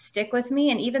really stick with me.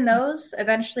 And even those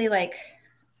eventually, like,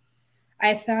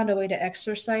 I found a way to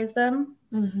exercise them.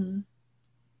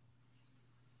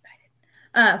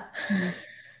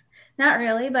 Not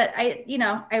really, but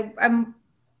I'm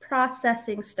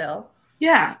processing still.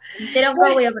 Yeah. They don't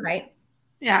go away overnight.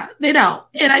 Yeah, they don't.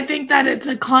 And I think that it's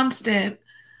a constant,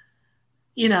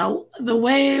 the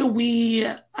way we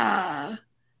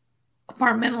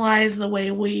compartmentalize, the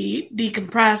way we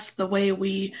decompress, the way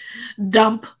we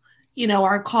dump,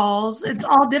 our calls, it's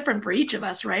all different for each of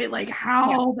us, right? Like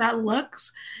how that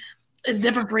looks is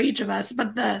different for each of us.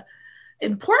 But the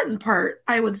important part,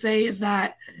 I would say, is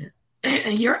that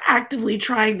you're actively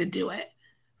trying to do it.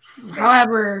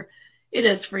 However it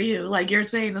is for you. Like you're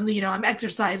saying, I'm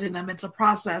exercising them. It's a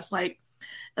process. Like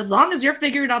as long as you're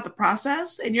figuring out the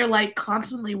process and you're like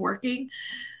constantly working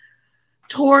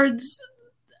towards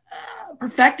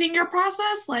perfecting your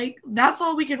process, like that's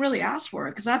all we can really ask for,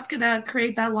 because that's going to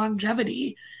create that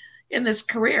longevity in this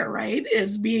career, right?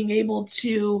 Is being able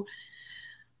to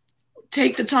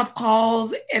take the tough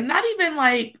calls, and not even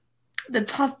like the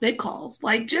tough big calls,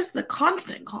 like just the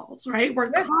constant calls, right?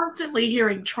 We're constantly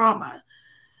hearing trauma.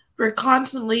 We're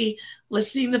constantly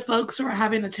listening to folks who are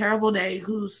having a terrible day,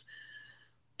 whose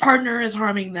partner is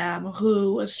harming them,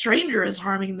 who a stranger is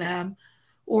harming them,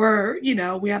 or,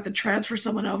 we have to transfer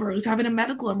someone over who's having a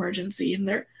medical emergency and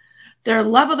their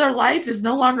love of their life is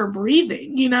no longer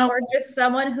breathing, Or just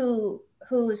someone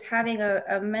who's having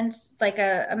a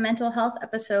mental health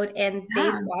episode and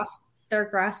they've lost their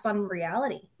grasp on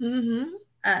reality.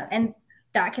 And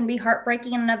that can be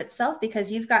heartbreaking in and of itself,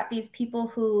 because you've got these people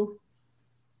who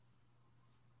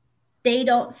they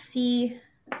don't see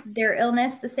their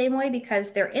illness the same way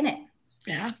because they're in it.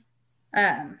 Yeah.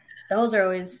 Those are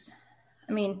always,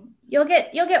 you'll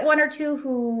get one or two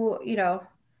who,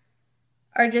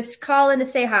 are just calling to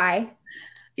say hi.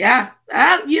 Yeah.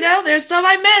 There's some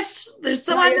I miss. There's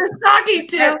some I miss talking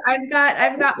to.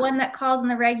 I've got one that calls in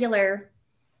the regular,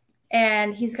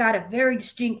 and he's got a very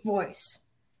distinct voice.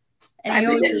 And I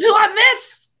think this is who I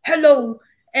miss. Hello.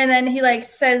 And then he like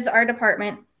says our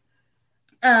department.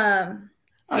 And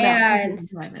yeah,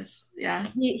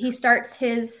 he starts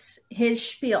his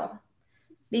spiel,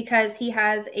 because he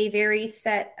has a very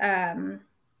set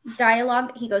dialogue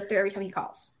that he goes through every time he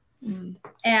calls.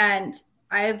 And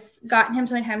I've gotten him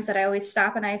so many times that I always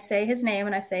stop and I say his name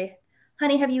and I say,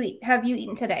 "Honey, have you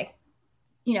eaten today?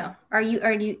 Are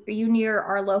you near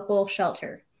our local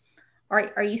shelter?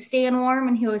 Are you staying warm?"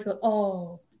 And he always goes,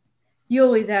 "Oh, you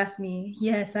always ask me."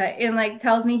 Yes, and like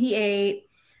tells me he ate.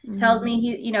 Tells me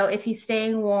he, if he's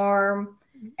staying warm,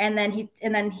 and then he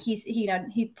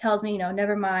tells me,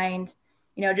 never mind,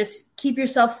 just keep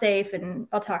yourself safe and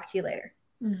I'll talk to you later.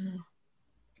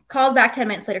 Calls back 10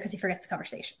 minutes later because he forgets the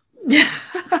conversation.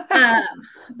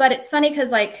 But it's funny because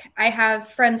like I have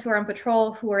friends who are on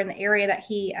patrol who are in the area that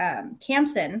he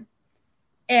camps in,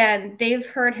 and they've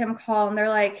heard him call and they're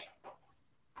like,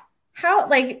 how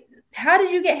did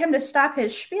you get him to stop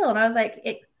his spiel? And I was like,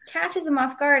 it catches him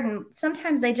off guard, and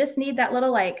sometimes they just need that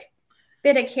little like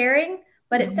bit of caring.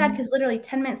 But it's sad because literally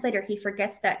 10 minutes later he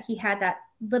forgets that he had that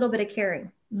little bit of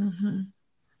caring.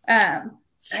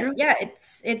 It's true. Yeah,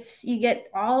 it's you get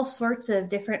all sorts of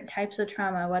different types of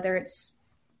trauma, whether it's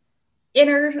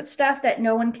inner stuff that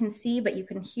no one can see but you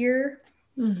can hear.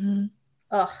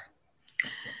 Ugh.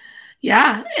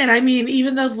 Yeah. And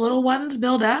even those little ones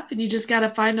build up, and you just got to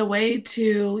find a way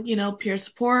to, peer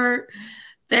support,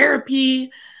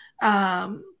 therapy,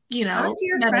 talk to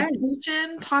your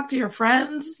meditation, talk to your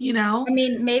friends,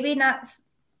 maybe not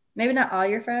all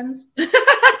your friends,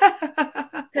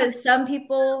 because some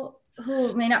people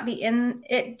who may not be in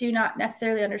it do not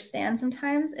necessarily understand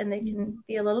sometimes, and they can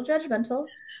be a little judgmental.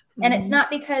 And it's not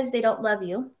because they don't love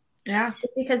you. Yeah.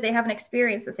 It's because they haven't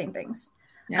experienced the same things.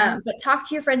 Yeah. But talk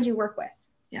to your friends you work with.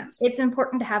 Yes. It's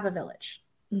important to have a village.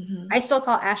 I still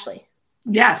call Ashley.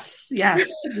 Yes,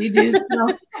 we do.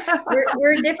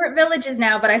 we're in different villages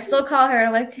now, but I still call her.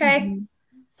 I'm like, hey,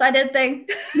 so I did thing.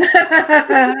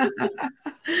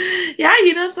 Yeah,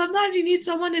 sometimes you need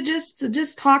someone to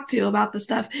just talk to about the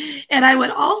stuff. And I would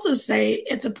also say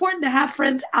it's important to have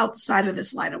friends outside of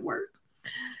this line of work.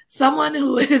 someone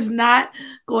who is not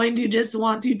going to just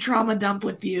want to trauma dump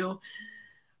with you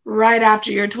right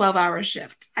after your 12-hour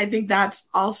shift. I think that's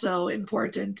also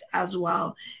important as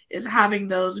well, is having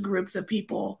those groups of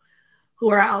people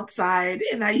who are outside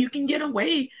and that you can get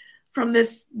away from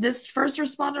this first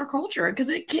responder culture, because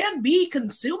it can be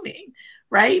consuming,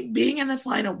 right? Being in this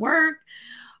line of work,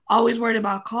 always worried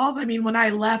about calls. I mean, when I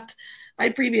left my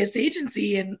previous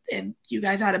agency and you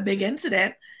guys had a big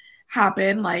incident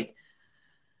happen, like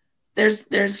there's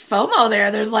FOMO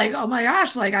there. There's like, oh my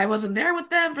gosh, like I wasn't there with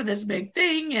them for this big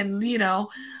thing. And,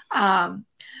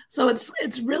 so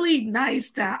it's really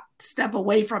nice to step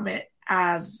away from it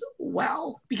as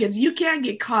well, because you can't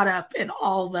get caught up in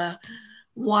all the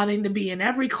wanting to be in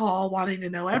every call, wanting to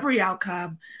know every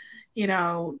outcome,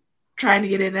 trying to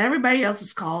get in everybody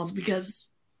else's calls because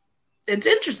it's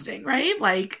interesting, right?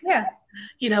 Like, Yeah.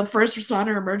 First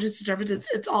responder, emergency services,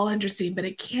 it's all interesting, but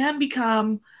it can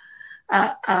become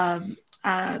a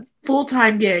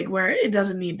full-time gig where it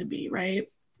doesn't need to be, right?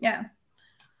 Yeah.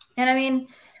 And I mean,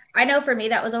 I know for me,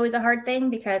 that was always a hard thing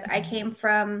because I came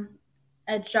from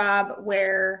a job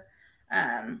where,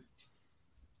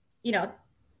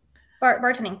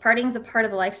 bartending, partying is a part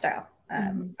of the lifestyle.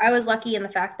 I was lucky in the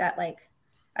fact that like,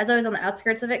 I was always on the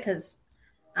outskirts of it because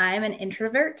I'm an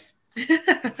introvert.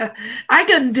 I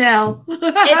couldn't tell.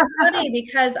 It's funny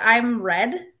because I'm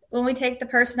red when we take the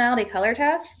personality color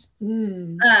test.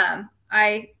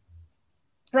 I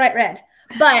bright red,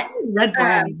 but red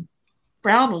brown.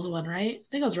 Brown was one, right? I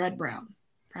think it was red brown.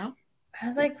 Brown. I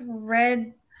was like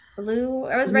red blue.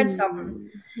 I was red something.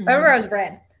 I remember I was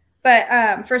red.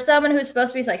 But for someone who's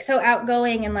supposed to be like so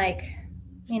outgoing and like,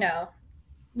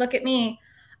 look at me.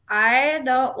 I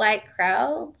don't like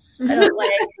crowds. I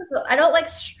don't like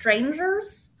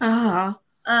strangers. Uh-huh.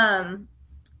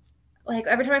 Like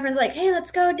every time my friends are like, hey,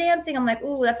 let's go dancing. I'm like,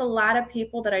 ooh, that's a lot of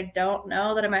people that I don't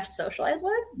know that I'm have to socialize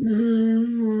with.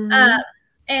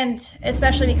 And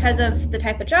especially because of the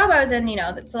type of job I was in,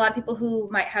 it's a lot of people who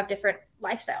might have different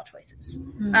lifestyle choices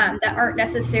that aren't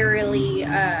necessarily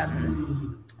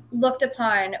looked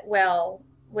upon well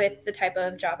with the type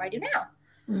of job I do now.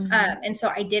 And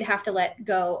so I did have to let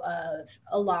go of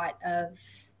a lot of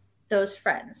those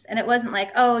friends. And it wasn't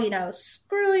like, oh,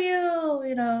 screw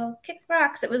you, kick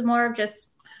rocks. It was more of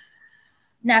just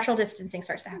natural distancing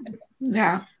starts to happen.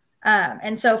 Yeah.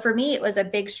 And so for me, it was a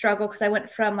big struggle because I went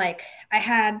from like, I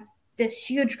had this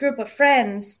huge group of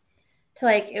friends to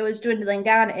like, it was dwindling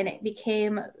down and it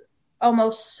became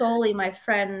almost solely my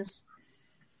friends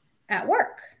at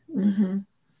work.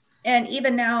 And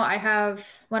even now I have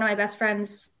one of my best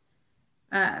friends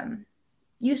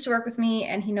used to work with me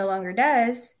and he no longer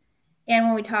does. And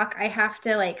when we talk, I have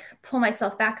to like pull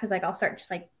myself back because like I'll start just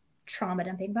like trauma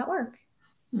dumping about work.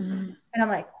 And I'm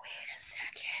like, wait a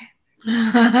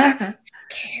second.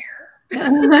 Care.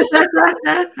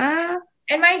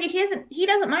 And mind you, he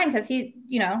doesn't mind because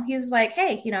he's like,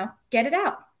 hey, get it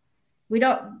out. We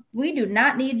do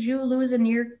not need you losing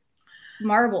your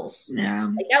marbles. Yeah.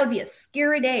 Like that would be a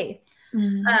scary day.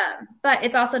 But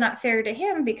it's also not fair to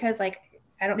him because like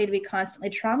I don't need to be constantly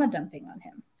trauma dumping on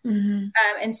him.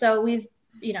 And so we've,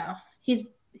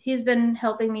 he's been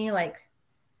helping me like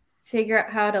figure out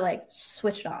how to like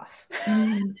switch it off.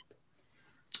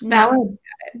 Valid.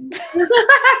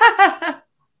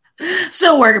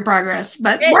 Still work in progress,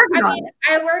 but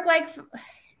I work like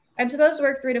I'm supposed to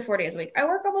work 3 to 4 days a week. I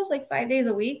work almost like 5 days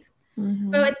a week.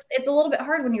 So it's a little bit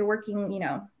hard when you're working,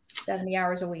 70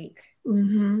 hours a week.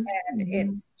 And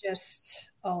it's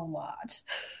just a lot.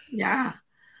 Yeah.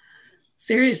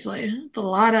 Seriously. It's a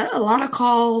lot of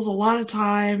calls, a lot of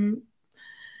time.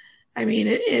 I mean,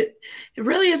 it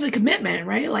really is a commitment,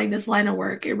 right? Like this line of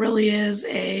work, it really is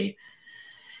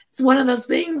it's one of those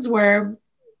things where,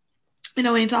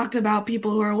 when you talked about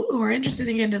people who are interested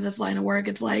in getting into this line of work,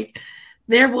 it's like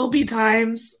there will be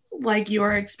times like you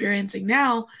are experiencing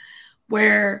now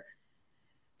where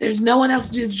there's no one else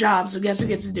to do the job, so guess who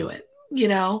gets to do it,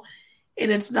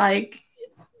 and it's like,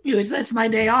 it's my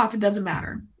day off, it doesn't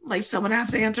matter. Like someone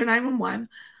has to answer 911,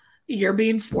 you're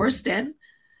being forced in,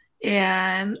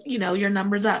 and your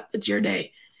number's up, it's your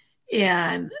day.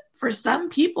 And for some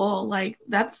people, like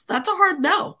that's a hard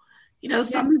no.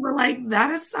 Some people are like,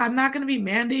 I'm not going to be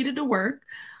mandated to work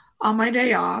on my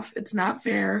day off. It's not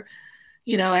fair,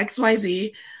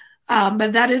 XYZ.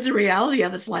 But that is a reality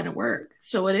of this line of work.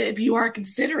 So if you are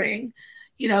considering,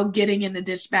 getting into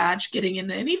dispatch, getting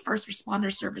into any first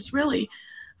responder service, really,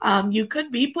 you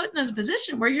could be put in this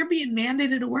position where you're being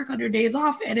mandated to work on your days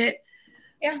off, and it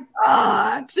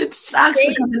sucks. It sucks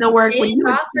to come into work when days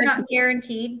off are not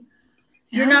guaranteed.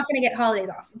 You're not going to get holidays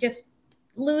off. Just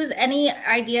lose any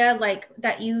idea like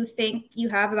that you think you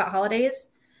have about holidays.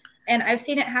 And I've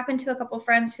seen it happen to a couple of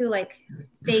friends who like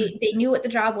they knew what the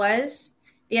job was,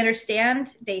 they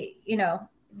understand, they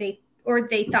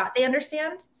thought they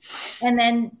understand, and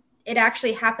then it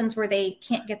actually happens where they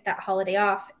can't get that holiday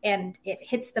off, and it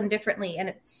hits them differently, and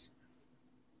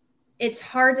it's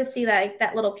hard to see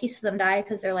that little piece of them die,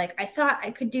 because they're like, I thought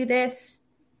I could do this,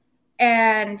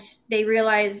 and they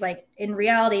realize like in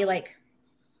reality, like,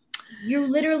 you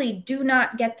literally do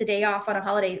not get the day off on a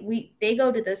holiday. They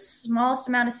go to the smallest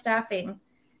amount of staffing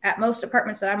at most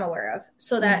apartments that I'm aware of,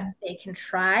 so that they can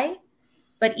try.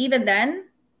 But even then,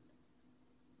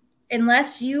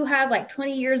 unless you have like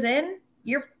 20 years in,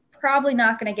 you're probably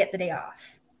not going to get the day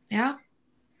off. Yeah.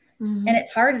 Mm-hmm. And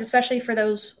it's hard, especially for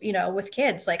those, with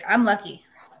kids. Like, I'm lucky.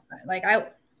 Like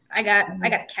I got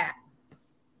a cat.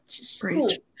 She's cool,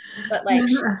 but like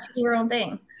she can do her own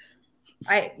thing.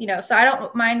 So I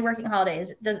don't mind working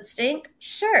holidays. Does it stink?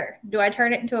 Sure. Do I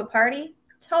turn it into a party?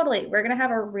 Totally. We're going to have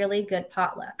a really good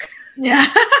potluck. Yeah.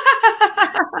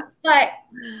 But,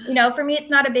 for me,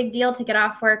 it's not a big deal to get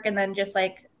off work and then just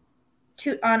like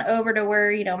toot on over to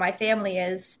where, my family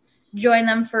is, join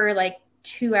them for like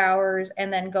 2 hours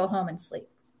and then go home and sleep.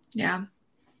 Yeah.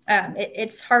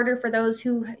 It's harder for those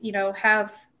who,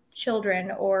 have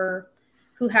children or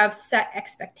who have set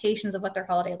expectations of what their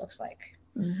holiday looks like.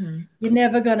 Mm-hmm. You're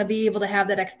never going to be able to have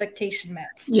that expectation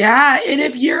met. Yeah. And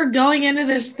if you're going into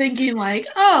this thinking like,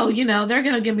 oh, they're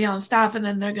going to get me on staff and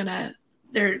then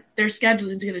their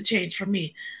scheduling is going to change for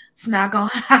me, it's not going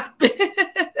to happen.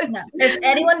 No. If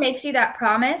anyone makes you that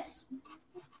promise,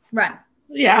 run.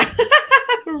 Yeah.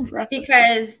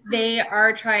 Because they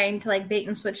are trying to like bait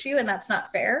and switch you, and that's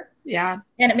not fair. Yeah.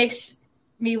 And it makes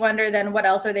me wonder then, what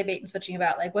else are they bait and switching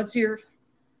about? Like, what's your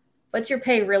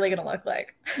pay really going to look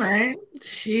like? Right.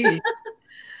 Jeez.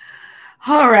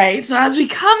 All right. So as we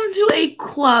come to a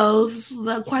close,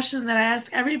 the question that I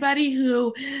ask everybody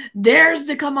who dares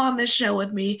to come on this show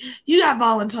with me, you got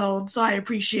voluntold, so I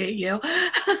appreciate you.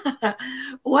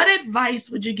 What advice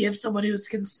would you give someone who's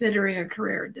considering a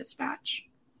career in dispatch?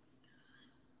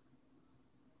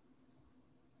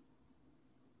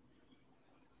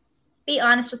 Be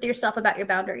honest with yourself about your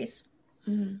boundaries.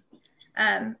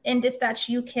 Mm-hmm. In dispatch,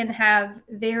 you can have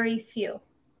very few.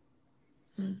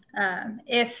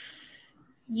 If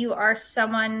you are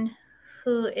someone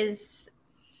who is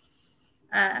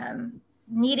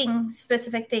needing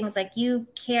specific things, like you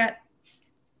can't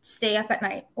stay up at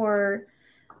night, or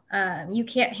you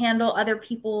can't handle other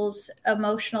people's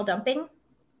emotional dumping.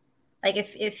 Like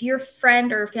if your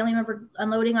friend or family member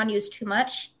unloading on you is too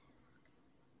much,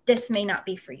 this may not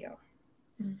be for you.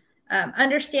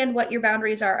 Understand what your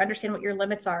boundaries are, understand what your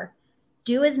limits are.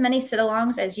 Do as many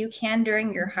sit-alongs as you can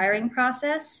during your hiring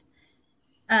process,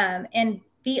 and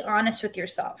be honest with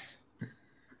yourself.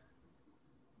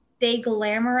 They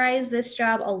glamorize this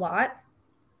job a lot.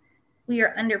 We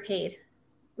are underpaid.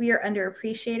 We are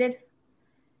underappreciated.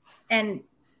 And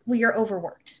we are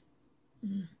overworked.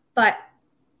 But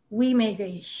we make a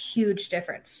huge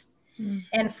difference.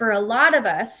 And for a lot of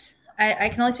us, I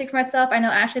can only speak for myself. I know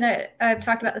Ashley and I've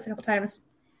talked about this a couple times.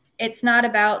 It's not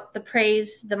about the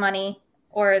praise, the money,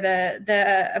 or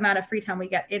the amount of free time we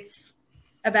get. It's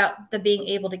about the being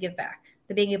able to give back,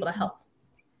 the being able to help.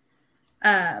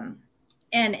 And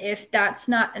if that's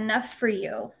not enough for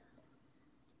you,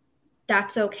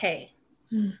 that's okay.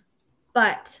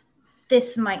 But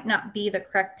this might not be the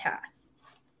correct path,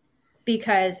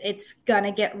 because it's going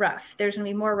to get rough. There's going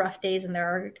to be more rough days than there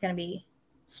are going to be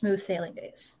smooth sailing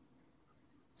days.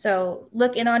 So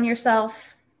look in on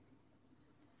yourself.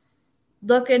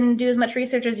 Look and do as much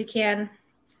research as you can.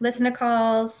 Listen to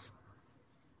calls.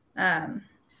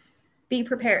 Be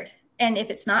prepared. And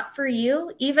if it's not for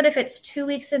you, even if it's 2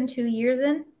 weeks in, 2 years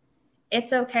in,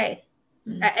 it's okay.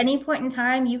 At any point in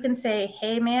time, you can say,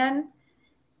 hey, man,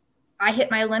 I hit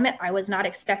my limit. I was not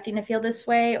expecting to feel this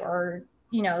way, or,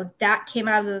 that came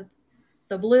out of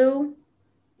the blue.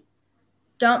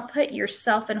 Don't put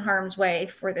yourself in harm's way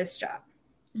for this job.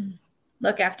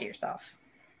 Look after yourself.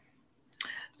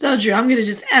 So Drew, I'm going to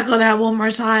just echo that one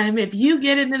more time. If you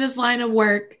get into this line of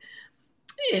work,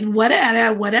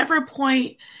 at whatever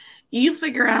point you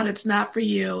figure out it's not for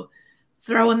you,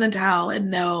 throw in the towel and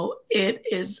know it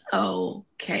is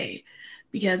okay.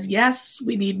 Because yes,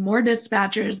 we need more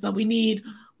dispatchers, but we need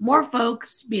more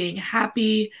folks being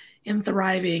happy and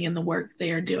thriving in the work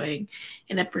they are doing.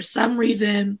 And if for some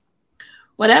reason,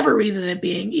 whatever reason it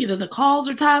being, either the calls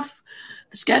are tough,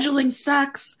 the scheduling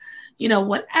sucks,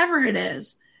 whatever it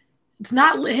is, it's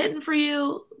not hitting for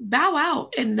you, bow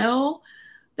out and know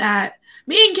that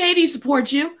me and Caity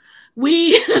support you.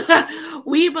 we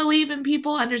we believe in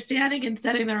people understanding and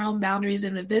setting their own boundaries.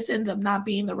 And if this ends up not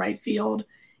being the right field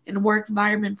and work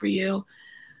environment for you,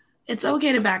 it's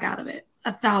okay to back out of it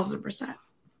 1,000%.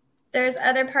 There's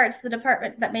other parts of the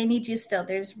department that may need you still.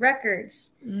 There's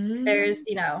records. There's,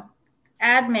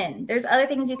 admin. There's other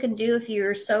things you can do if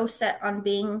you're so set on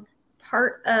being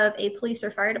part of a police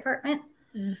or fire department.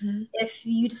 If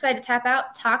you decide to tap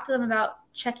out, talk to them about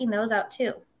checking those out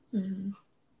too.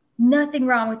 Nothing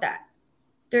wrong with that.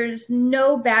 There's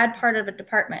no bad part of a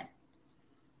department.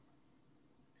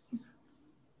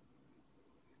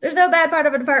 There's no bad part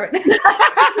of a department.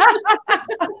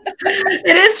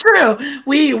 It is true.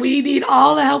 We need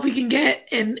all the help we can get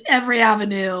in every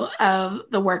avenue of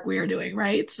the work we are doing,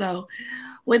 right? So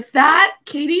with that,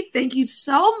 Caity, thank you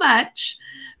so much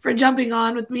for jumping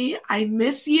on with me. I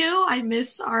miss you. I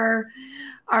miss our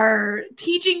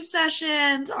teaching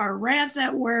sessions, our rants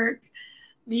at work.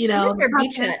 I miss our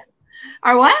beach hut.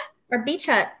 Our what? Our beach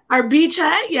hut. Our beach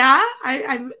hut, yeah.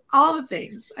 I'm all the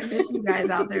things. I miss you guys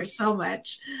out there so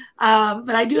much.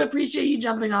 But I do appreciate you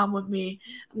jumping on with me.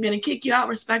 I'm going to kick you out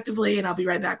respectively, and I'll be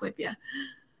right back with you.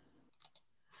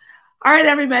 All right,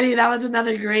 everybody. That was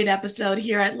another great episode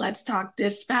here at Let's Talk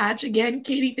Dispatch. Again,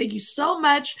 Caity, thank you so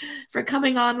much for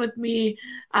coming on with me.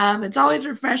 It's always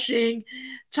refreshing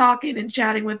talking and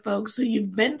chatting with folks who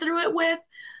you've been through it with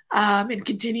and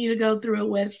continue to go through it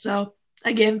with. So,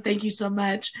 again, thank you so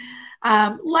much.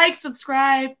 Like,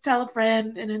 subscribe, tell a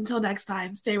friend, and until next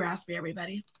time, stay raspy,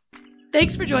 everybody.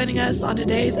 Thanks for joining us on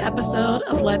today's episode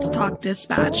of Let's Talk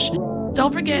Dispatch.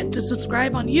 Don't forget to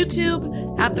subscribe on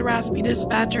YouTube at The Raspy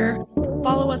Dispatcher,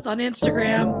 follow us on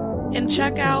Instagram, and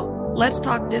check out Let's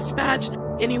Talk Dispatch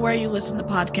anywhere you listen to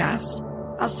podcasts.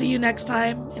 I'll see you next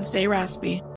time, and stay raspy.